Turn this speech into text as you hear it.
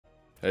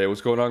Hey,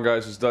 what's going on,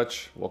 guys? It's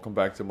Dutch. Welcome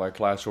back to my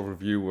class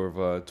overview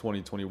of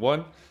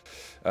 2021.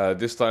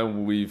 This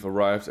time we've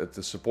arrived at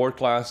the support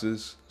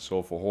classes.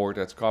 So for Horde,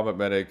 that's Combat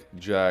Medic,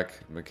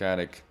 Jack,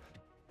 Mechanic,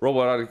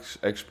 Robotics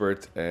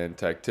Expert, and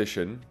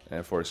Tactician.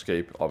 And for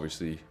Escape,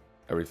 obviously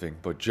everything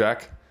but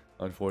Jack,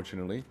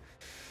 unfortunately.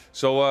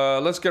 So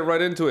let's get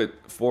right into it.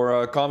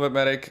 For Combat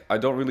Medic, I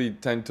don't really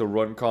tend to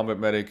run Combat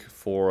Medic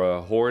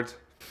for Horde.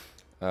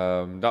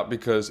 Not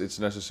because it's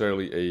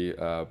necessarily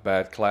a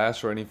bad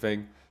class or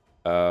anything.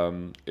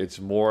 It's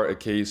more a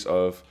case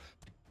of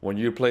when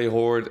you play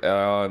Horde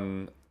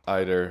on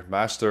either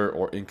Master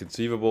or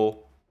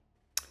Inconceivable,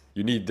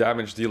 you need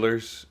damage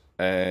dealers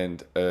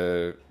and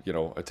a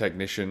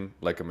technician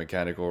like a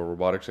mechanic or a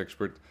robotics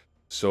expert.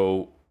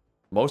 So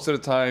most of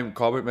the time,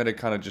 Combat Medic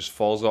kind of just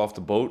falls off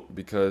the boat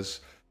because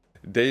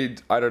they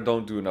either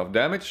don't do enough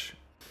damage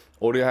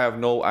or they have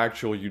no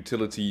actual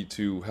utility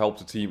to help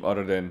the team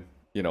other than,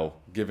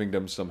 giving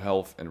them some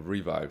health and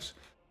revives.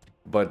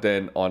 But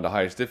then on the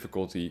highest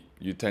difficulty,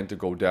 you tend to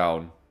go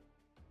down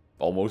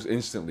almost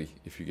instantly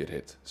if you get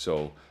hit.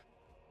 So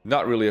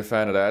not really a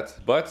fan of that,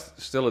 but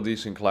still a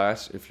decent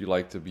class if you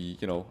like to be,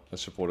 a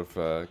supportive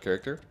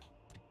character.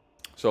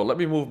 So let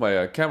me move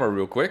my camera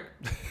real quick,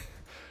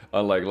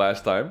 unlike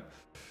last time.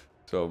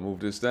 So move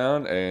this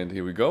down and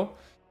here we go.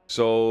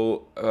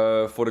 So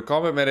for the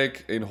Combat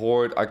Medic in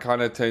Horde, I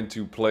kind of tend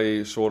to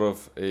play sort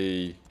of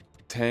a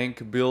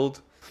tank build,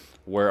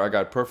 where I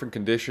got Perfect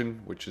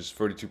Condition, which is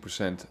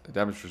 32%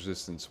 damage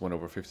resistance when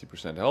over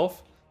 50%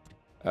 health.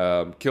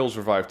 Kills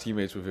revive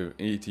teammates within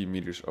 80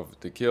 meters of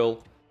the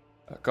kill.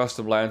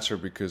 Custom Lancer,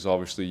 because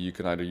obviously you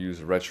can either use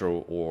a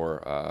Retro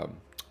or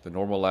the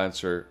normal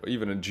Lancer, or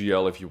even a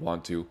GL if you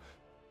want to.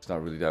 It's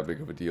not really that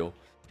big of a deal.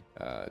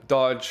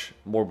 Dodge,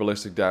 more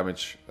ballistic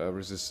damage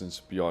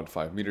resistance beyond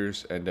 5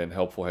 meters, and then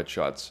helpful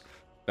headshots.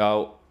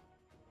 Now,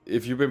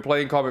 if you've been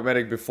playing Combat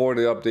Medic before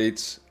the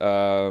updates,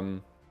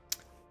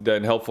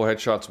 then helpful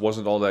headshots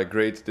wasn't all that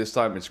great. This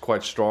time it's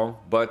quite strong,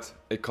 but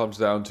it comes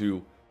down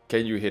to,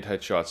 can you hit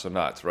headshots or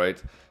not,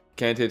 right?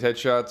 Can't hit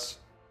headshots,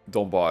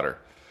 don't bother.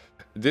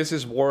 This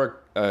is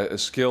more a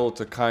skill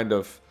to kind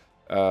of,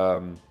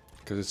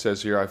 because it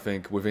says here, I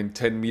think, within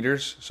 10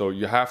 meters. So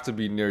you have to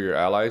be near your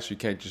allies. You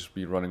can't just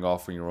be running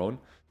off on your own.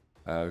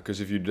 Because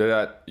if you do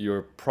that,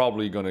 you're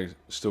probably going to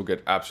still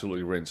get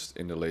absolutely rinsed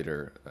in the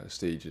later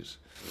stages.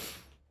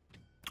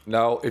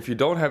 Now, if you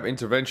don't have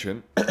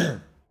intervention...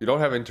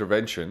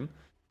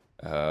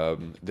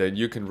 then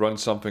you can run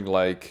something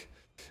like,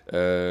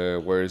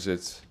 where is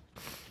it?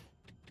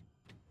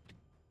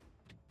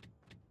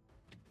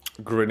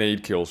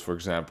 Grenade kills, for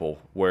example,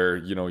 where,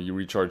 you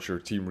recharge your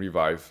team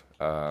revive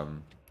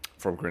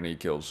from grenade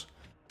kills.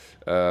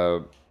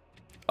 Other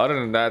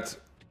than that,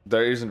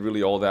 there isn't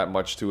really all that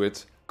much to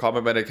it.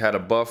 Combat Medic had a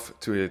buff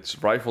to its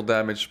rifle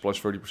damage, plus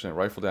 30%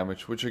 rifle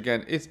damage, which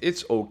again,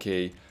 it's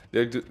okay.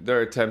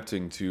 They're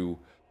attempting to...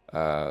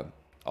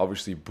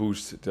 obviously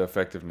boost the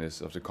effectiveness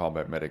of the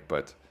Combat Medic,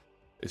 but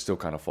it still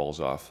kind of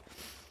falls off.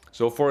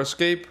 So for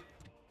Escape,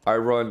 I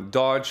run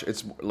Dodge.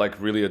 It's like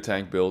really a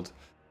tank build.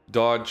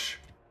 Dodge,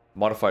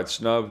 Modified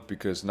Snub,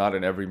 because not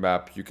in every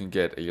map you can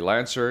get a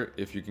Lancer.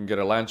 If you can get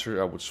a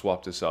Lancer, I would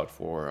swap this out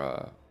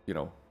for,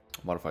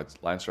 Modified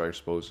Lancer, I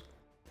suppose.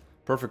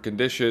 Perfect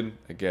Condition,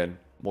 again,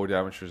 more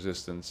damage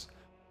resistance.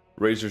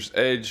 Razor's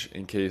Edge,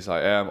 in case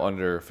I am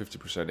under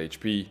 50%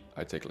 HP,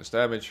 I take less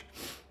damage.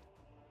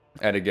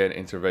 And again,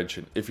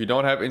 Intervention. If you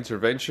don't have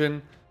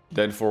Intervention,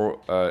 then for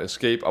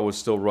Escape, I would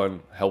still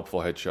run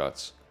Helpful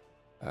Headshots.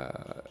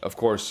 Of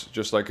course,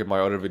 just like in my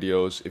other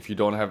videos, if you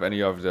don't have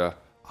any of the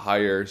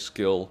higher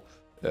skill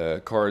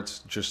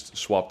cards, just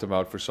swap them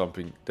out for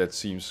something that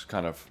seems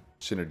kind of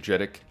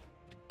synergetic.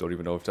 Don't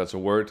even know if that's a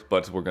word,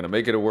 but we're going to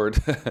make it a word.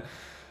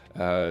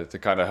 To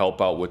kind of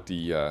help out with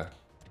the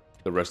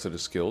rest of the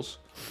skills.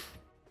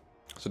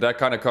 So that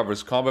kind of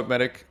covers Combat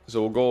Medic.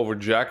 So we'll go over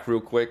Jack real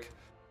quick.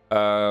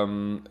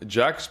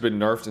 Jack's been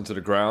nerfed into the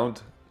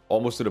ground,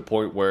 almost to the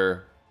point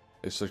where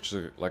it's such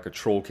like a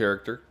troll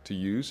character to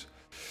use.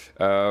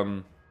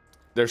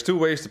 There's two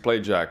ways to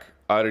play Jack.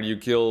 Either you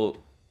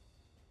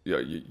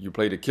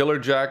play the killer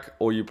Jack,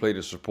 or you play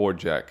the support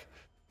Jack.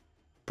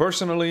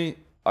 Personally,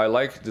 I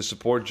like the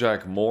support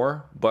Jack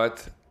more,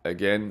 but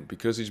again,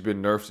 because he's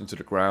been nerfed into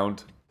the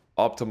ground,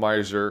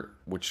 Optimizer,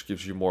 which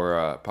gives you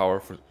more power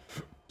for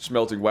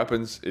smelting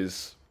weapons,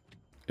 is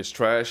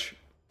trash.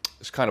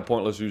 It's kind of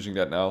pointless using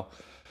that now.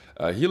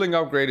 Healing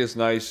Upgrade is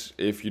nice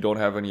if you don't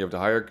have any of the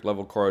higher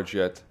level cards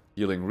yet.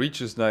 Healing Reach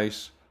is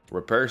nice.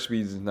 Repair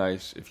Speed is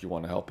nice if you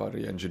want to help out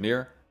the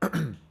Engineer.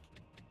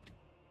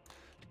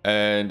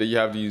 And then you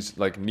have these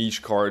like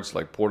niche cards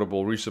like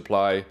Portable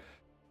Resupply.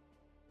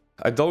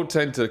 I don't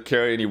tend to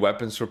carry any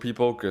weapons for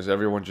people because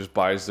everyone just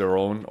buys their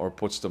own or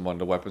puts them on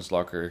the weapons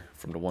locker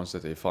from the ones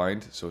that they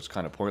find. So it's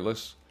kind of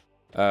pointless.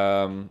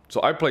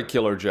 So I play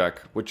Killer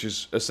Jack, which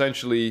is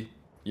essentially,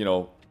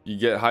 you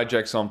get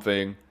hijack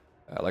something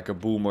like a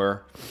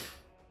boomer,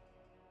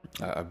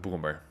 a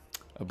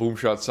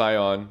boomshot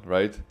scion,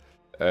 right?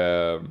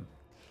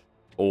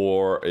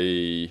 Or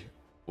a,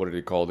 what are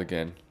they called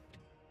again?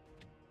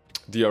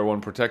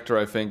 DR1 Protector,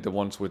 I think, the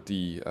ones with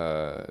the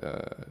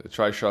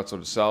tri-shots or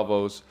the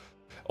salvos.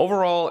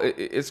 Overall,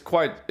 it's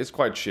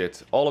quite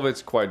shit. All of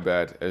it's quite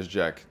bad as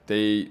Jack.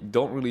 They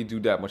don't really do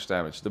that much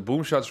damage. The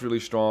boom shot's really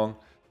strong.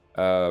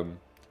 The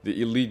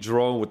elite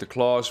drone with the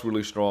claws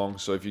really strong.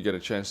 So if you get a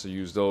chance to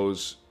use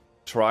those,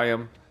 try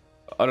them.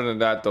 Other than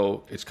that,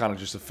 though, it's kind of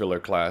just a filler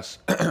class.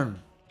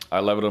 I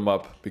leveled him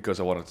up because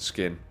I wanted to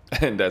skin,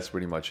 and that's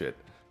pretty much it.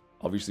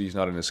 Obviously, he's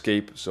not an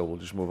escape, so we'll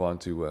just move on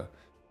to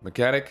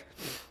mechanic.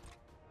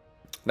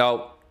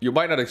 Now, you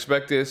might not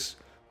expect this,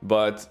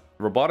 but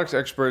robotics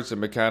experts and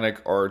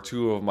mechanic are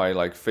two of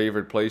my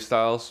favorite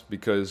playstyles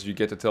because you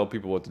get to tell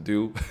people what to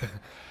do.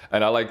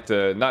 And I like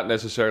to not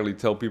necessarily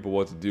tell people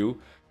what to do,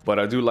 but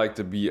I do like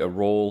to be a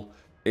role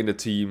in the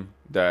team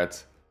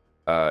that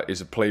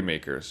is a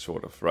playmaker,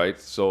 sort of, right?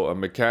 So a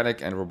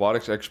mechanic and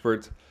robotics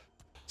expert,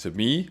 to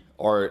me,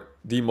 are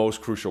the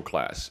most crucial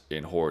class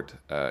in Horde.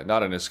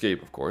 Not an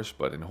escape, of course,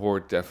 but in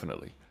Horde,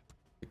 definitely.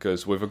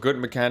 Because with a good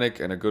mechanic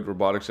and a good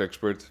robotics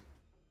expert,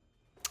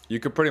 you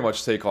can pretty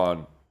much take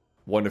on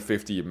 1 to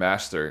 50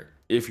 master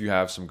if you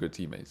have some good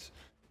teammates.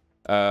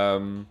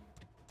 So,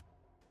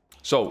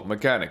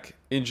 mechanic.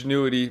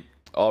 Ingenuity,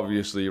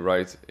 obviously,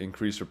 right?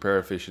 Increased repair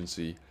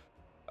efficiency.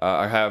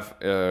 I have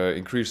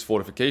increased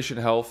fortification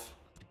health.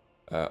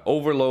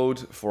 Overload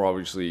for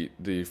obviously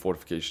the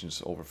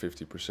fortifications over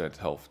 50%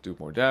 health do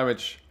more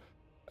damage.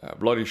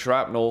 Bloody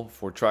shrapnel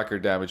for tracker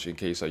damage in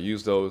case I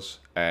use those.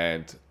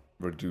 And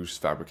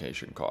reduced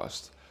fabrication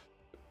cost.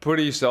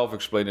 Pretty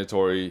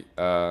self-explanatory.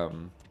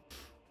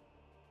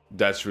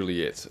 That's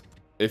really it.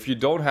 If you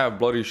don't have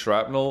bloody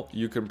shrapnel,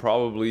 you can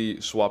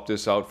probably swap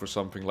this out for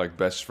something like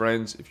best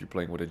friends if you're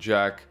playing with a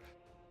jack.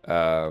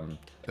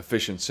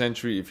 Efficient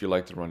sentry if you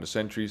like to run the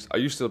sentries. I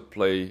used to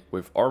play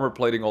with armor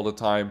plating all the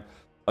time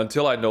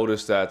until I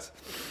noticed that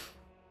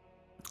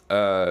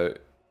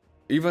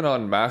even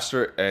on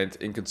master and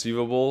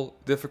inconceivable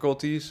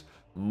difficulties,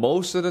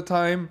 most of the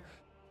time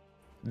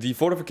the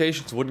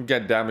fortifications wouldn't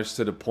get damaged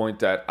to the point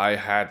that I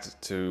had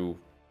to,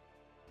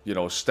 you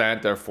know,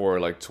 stand there for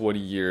like 20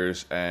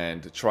 years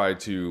and try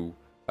to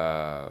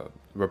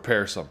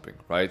repair something,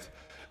 right?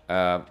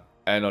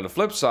 And on the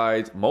flip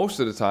side, most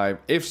of the time,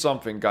 if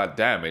something got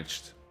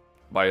damaged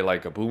by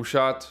like a boom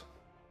shot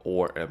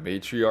or a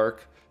matriarch,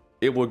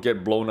 it would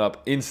get blown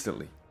up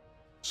instantly.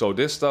 So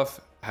this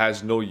stuff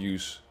has no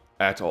use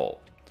at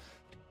all.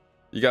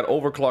 You got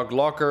overclock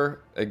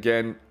locker.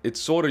 Again, it's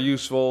sort of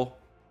useful.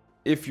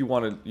 If you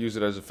want to use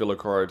it as a filler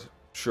card,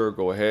 sure,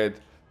 go ahead.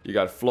 You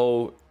got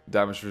flow,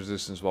 damage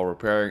resistance while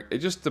repairing. It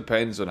just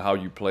depends on how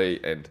you play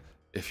and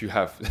if you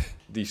have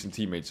decent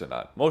teammates or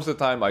not. Most of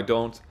the time, I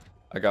don't.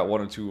 I got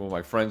 1 or 2 of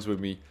my friends with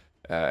me,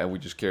 and we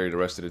just carry the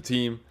rest of the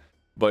team.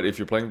 But if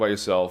you're playing by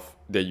yourself,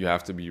 then you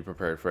have to be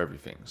prepared for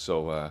everything.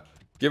 So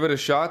give it a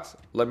shot.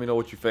 Let me know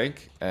what you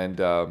think.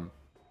 And of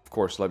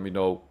course, let me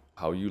know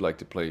how you like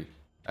to play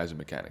as a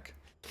mechanic.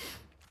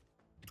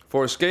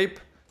 For escape,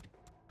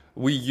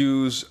 we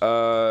use,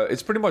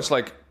 it's pretty much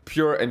like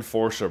pure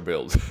enforcer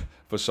build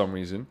for some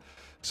reason.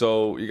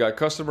 So you got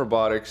custom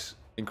robotics,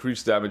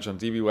 increased damage on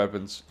DB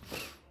weapons,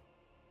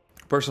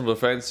 personal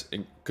defense,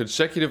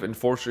 consecutive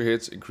enforcer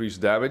hits,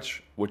 increased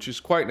damage, which is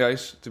quite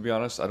nice, to be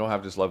honest. I don't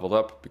have this leveled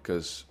up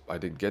because I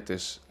didn't get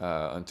this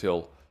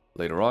until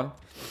later on.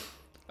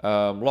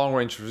 Long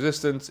range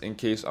resistance in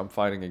case I'm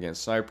fighting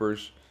against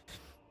snipers.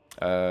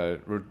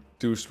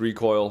 Reduced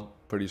recoil,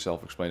 pretty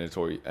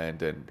self-explanatory, and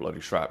then bloody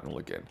shrapnel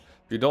again.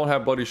 If you don't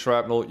have bloody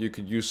shrapnel, you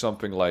could use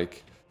something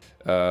like,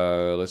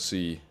 let's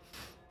see.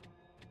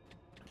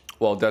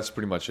 Well, that's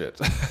pretty much it.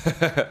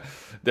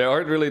 There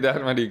aren't really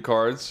that many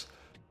cards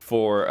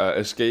for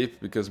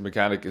escape because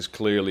mechanic is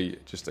clearly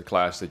just a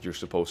class that you're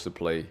supposed to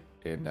play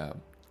in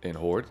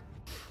Horde.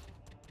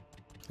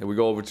 And we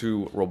go over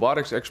to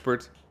robotics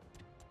expert.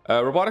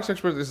 Robotics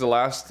expert is the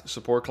last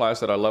support class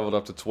that I leveled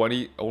up to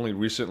 20 only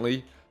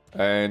recently,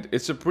 and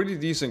it's a pretty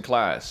decent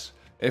class.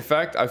 In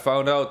fact, I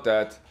found out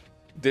that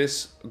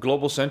this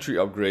global sentry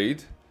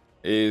upgrade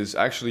is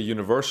actually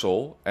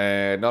universal,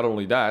 and not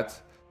only that,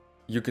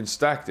 you can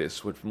stack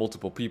this with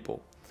multiple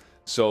people.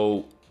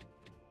 So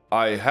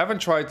I haven't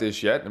tried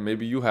this yet, and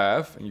maybe you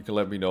have, and you can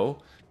let me know,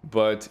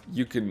 but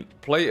you can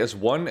play as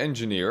 1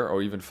 engineer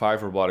or even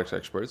 5 robotics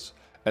experts,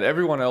 and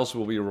everyone else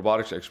will be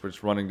robotics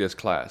experts running this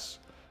class,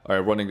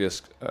 or running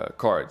this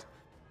card.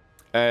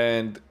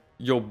 And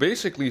you'll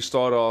basically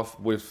start off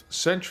with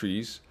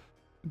sentries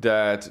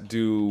that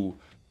do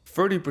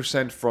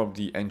 30% from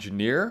the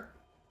engineer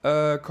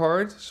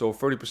card, so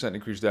 30%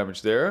 increased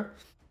damage there,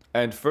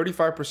 and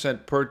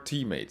 35% per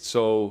teammate.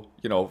 So,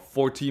 you know,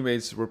 4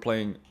 teammates were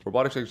playing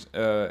robotics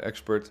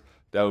expert,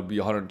 that would be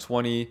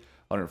 120,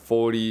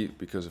 140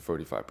 because of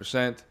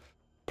 35%,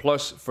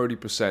 plus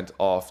 30%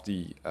 off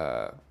the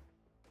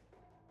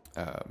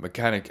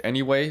mechanic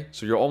anyway.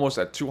 So you're almost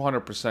at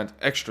 200%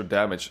 extra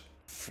damage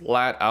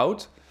flat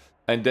out.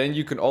 And then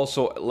you can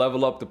also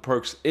level up the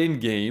perks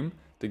in-game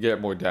to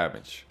get more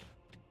damage.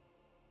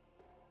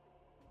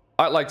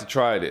 I'd like to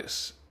try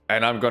this.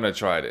 And I'm gonna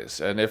try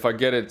this. And if I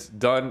get it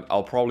done,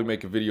 I'll probably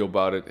make a video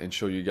about it and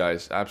show you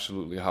guys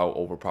absolutely how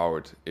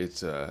overpowered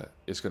it's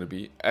gonna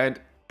be. And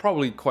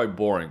probably quite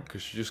boring,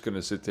 because you're just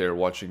gonna sit there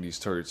watching these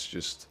turrets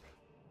just,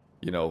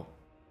 you know,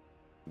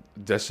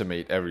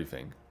 decimate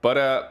everything.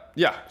 But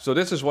yeah, so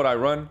this is what I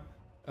run.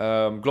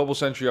 Global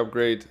Sentry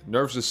upgrade,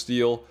 Nerves of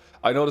Steel.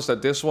 I noticed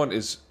that this one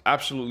is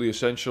absolutely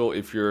essential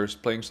if you're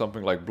playing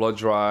something like Blood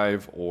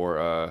Drive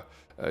or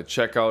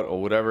Checkout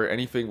or whatever,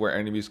 anything where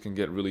enemies can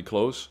get really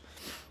close.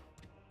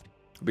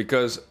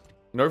 Because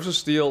Nerves of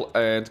Steel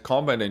and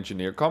Combat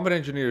Engineer. Combat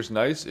Engineer is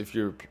nice if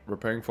you're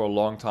repairing for a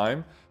long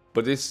time,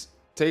 but this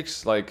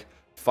takes like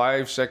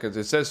 5 seconds.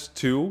 It says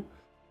 2,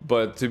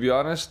 but to be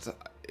honest,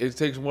 it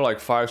takes more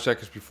like 5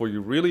 seconds before you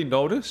really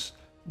notice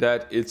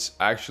that it's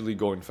actually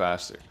going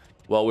faster.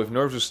 Well, with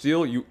Nerves of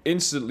Steel, you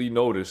instantly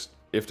notice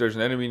if there's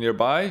an enemy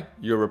nearby,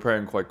 you're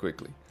repairing quite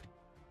quickly.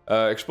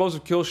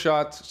 Explosive Kill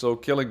Shot, so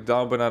killing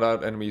down but not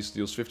out enemies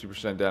deals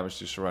 50% damage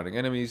to surrounding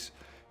enemies.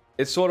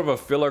 It's sort of a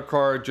filler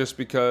card just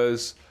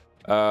because,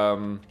 you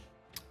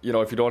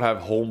know, if you don't have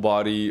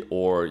Homebody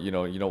or, you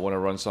know, you don't want to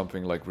run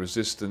something like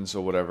Resistance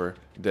or whatever,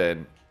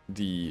 then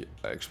the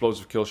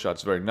Explosive Kill Shot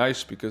is very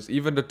nice because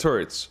even the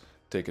turrets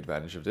take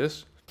advantage of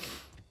this.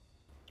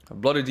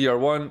 Bloody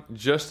DR1,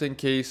 just in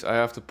case I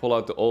have to pull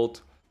out the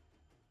ult.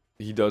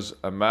 He does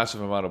a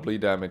massive amount of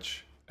bleed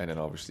damage. And then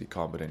obviously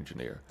Combat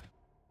Engineer.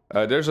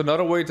 There's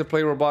another way to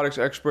play Robotics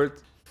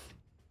Expert,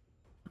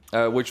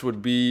 which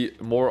would be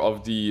more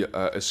of the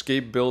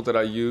escape build that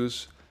I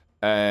use.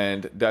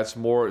 And that's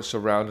more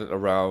surrounded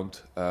around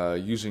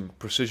using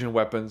precision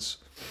weapons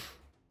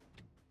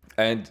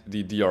and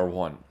the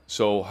DR1.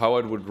 So how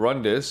I would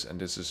run this, and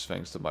this is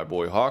thanks to my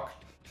boy Hawk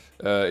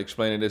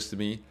explaining this to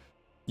me,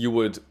 you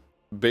would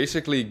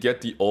basically get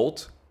the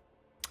ult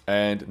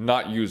and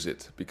not use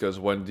it. Because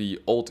when the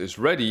ult is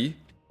ready,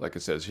 like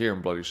it says here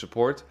in Bloody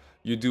Support,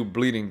 you do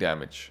bleeding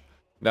damage.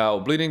 Now,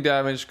 bleeding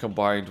damage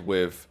combined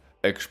with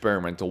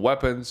experimental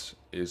weapons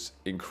is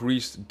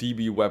increased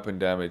DB weapon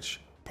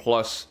damage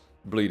plus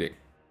bleeding.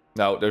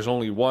 Now, there's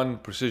only one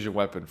precision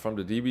weapon from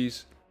the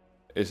DBs.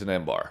 It's an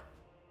M-bar.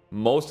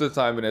 Most of the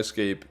time in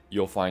Escape,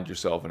 you'll find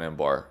yourself an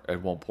M-bar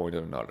at one point or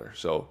another.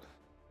 So,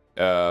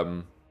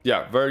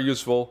 yeah, very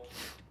useful.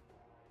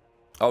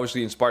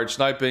 Obviously, Inspired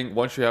Sniping,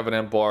 once you have an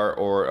M-bar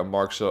or a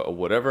Marksa or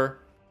whatever,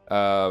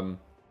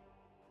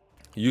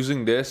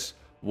 using this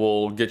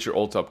will get your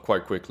ult up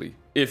quite quickly,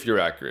 if you're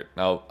accurate.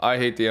 Now, I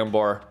hate the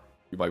M-bar.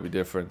 You might be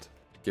different.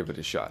 Give it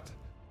a shot.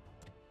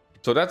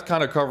 So that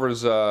kind of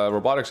covers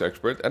Robotics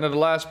Expert. And then the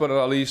last but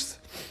not least,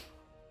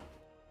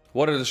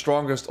 one of the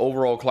strongest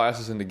overall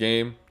classes in the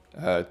game,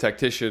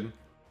 Tactician.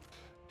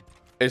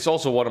 It's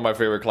also one of my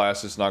favorite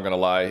classes, not gonna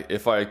lie.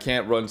 If I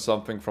can't run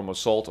something from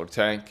Assault or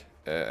Tank,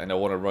 and I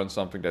want to run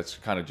something that's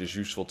kind of just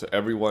useful to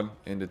everyone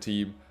in the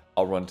team,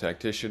 I'll run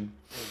Tactician.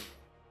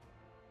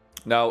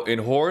 Now, in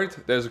Horde,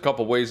 there's a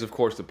couple ways, of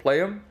course, to play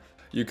him.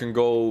 You can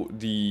go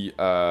the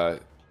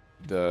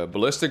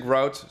ballistic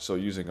route, so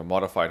using a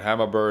modified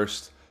hammer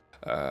burst,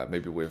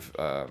 maybe with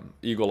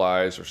Eagle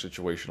Eyes or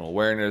situational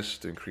awareness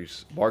to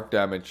increase mark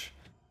damage.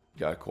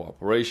 You got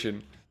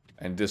cooperation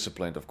and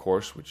disciplined, of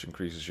course, which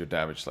increases your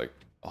damage like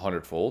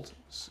 100-fold.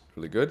 It's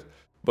really good.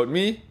 But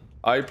me,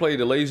 I play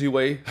the lazy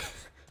way.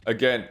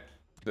 Again,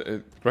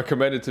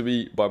 recommended to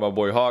me by my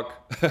boy Hawk.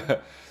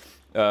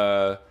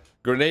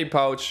 Grenade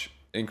pouch,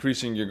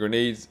 increasing your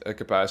grenade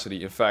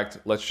capacity. In fact,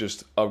 let's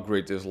just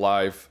upgrade this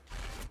live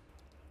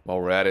while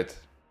we're at it.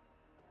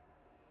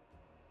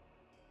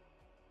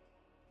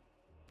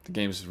 The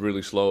game's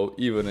really slow,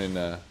 even in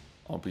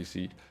on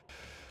PC.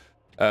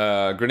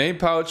 Grenade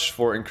pouch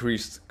for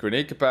increased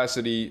grenade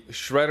capacity.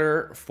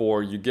 Shredder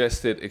for, you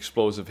guessed it,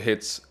 explosive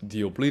hits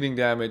deal bleeding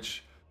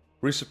damage.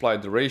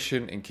 Resupply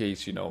duration in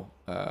case, you know,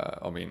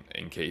 I mean,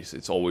 in case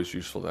it's always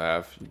useful to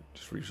have. You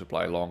just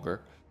resupply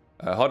longer.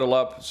 Huddle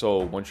up, so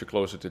once you're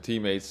closer to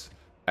teammates,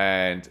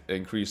 and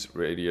increase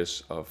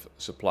radius of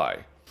supply,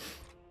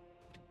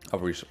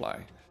 of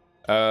resupply.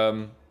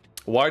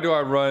 Why do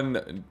I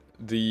run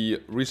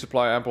the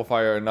resupply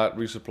amplifier and not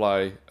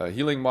resupply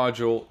healing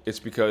module? It's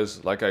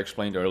because, like I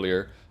explained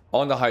earlier,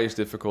 on the highest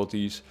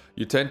difficulties,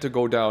 you tend to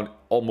go down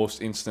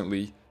almost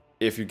instantly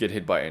if you get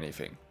hit by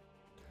anything.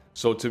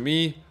 So to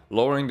me,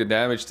 lowering the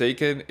damage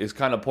taken is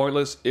kind of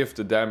pointless if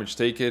the damage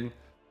taken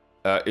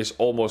is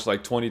almost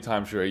like 20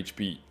 times your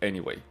HP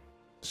anyway.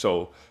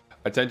 So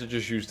I tend to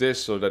just use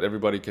this so that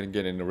everybody can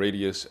get in the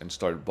radius and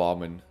start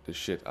bombing the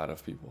shit out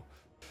of people.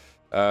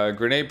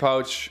 Grenade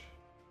pouch,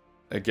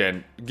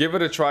 again, give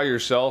it a try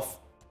yourself.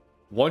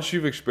 Once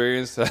you've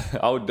experienced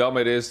how dumb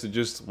it is to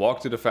just walk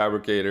to the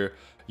fabricator,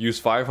 use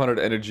 500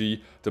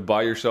 energy to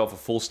buy yourself a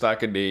full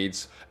stack of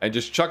nades, and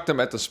just chuck them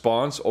at the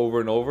spawns over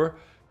and over,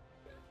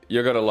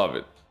 you're gonna love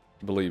it,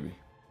 believe me.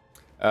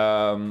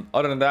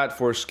 Other than that,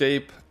 for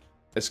escape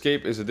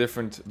is a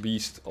different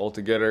beast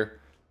altogether.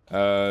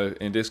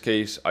 In this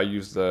case, I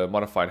use the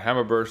modified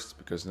hammer burst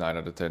because 9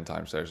 out of 10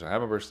 times there's a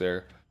hammer burst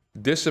there.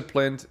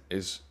 Disciplined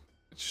is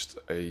just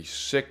a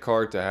sick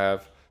card to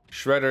have.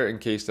 Shredder in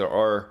case there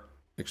are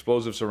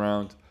explosives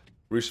around.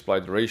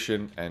 resupply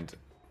duration, and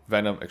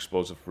Venom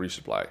explosive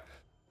resupply.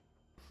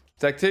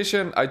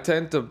 Tactician, I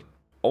tend to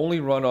only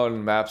run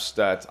on maps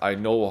that I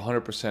know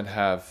 100%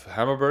 have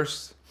Hammer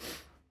Burst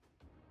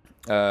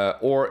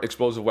or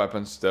explosive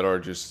weapons that are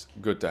just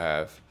good to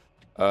have.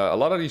 A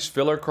lot of these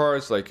filler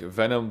cards like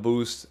Venom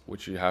Boost,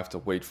 which you have to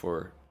wait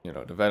for, you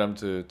know, the Venom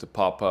to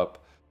pop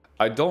up,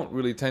 I don't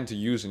really tend to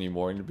use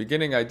anymore. In the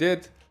beginning I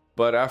did,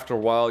 but after a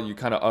while you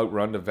kind of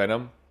outrun the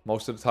Venom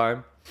most of the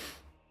time.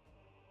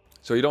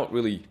 So you don't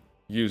really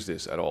use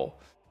this at all.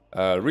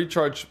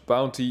 Recharge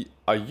Bounty,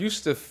 I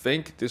used to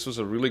think this was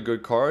a really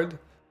good card,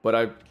 but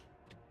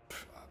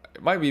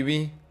it might be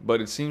me,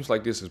 but it seems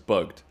like this is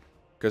bugged.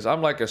 Because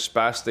I'm like a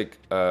spastic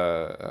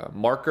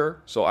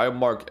marker, so I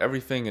mark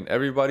everything and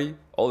everybody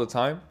all the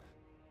time.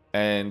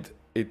 And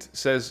it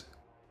says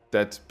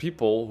that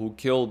people who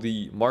kill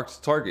the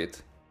marked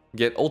target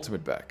get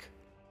ultimate back.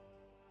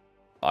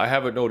 I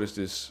haven't noticed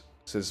this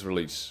since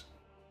release.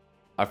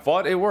 I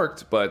thought it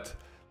worked, but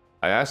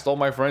I asked all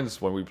my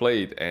friends when we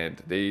played, and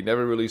they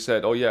never really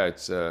said, oh yeah,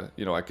 it's,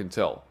 you know, I can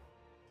tell.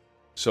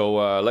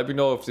 So let me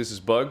know if this is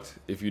bugged,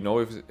 if you know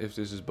if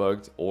this is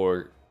bugged,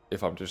 or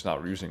if I'm just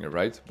not using it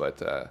right.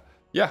 But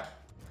yeah,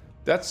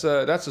 that's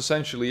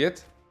essentially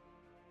it.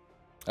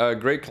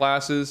 Great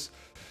classes.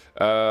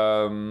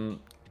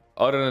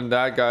 Other than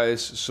that,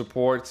 guys,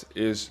 support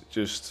is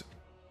just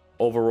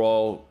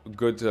overall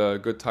good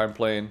good time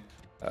playing.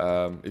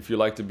 If you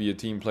like to be a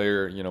team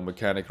player, you know,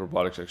 mechanic,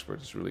 robotics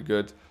expert is really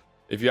good.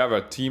 If you have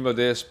a team of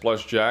this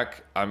plus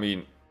Jack, I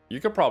mean, you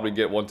could probably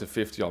get 1 to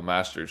 50 on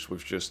Masters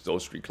with just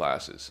those 3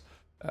 classes,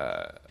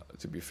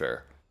 to be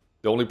fair.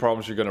 The only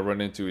problems you're going to run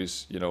into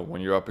is, you know,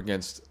 when you're up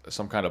against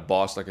some kind of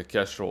boss like a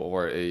Kestrel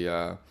or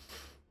a,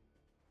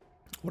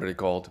 what are they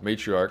called?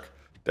 Matriarch,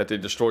 that they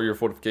destroy your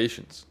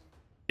fortifications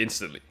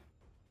instantly,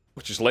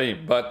 which is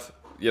lame. But,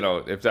 you know,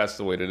 if that's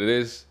the way that it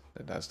is,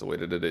 then that's the way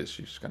that it is.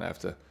 You're just going to have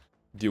to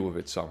deal with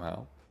it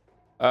somehow.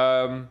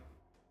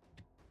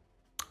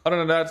 Other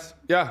than that,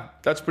 yeah,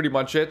 that's pretty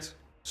much it.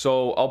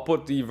 So I'll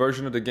put the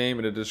version of the game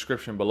in the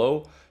description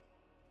below.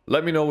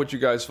 Let me know what you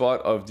guys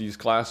thought of these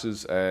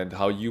classes and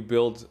how you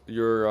build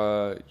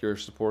your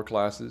support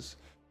classes.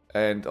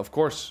 And of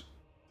course,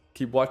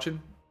 keep watching,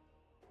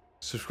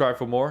 subscribe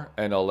for more,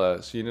 and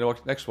I'll see you in the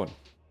next one.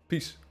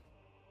 Peace.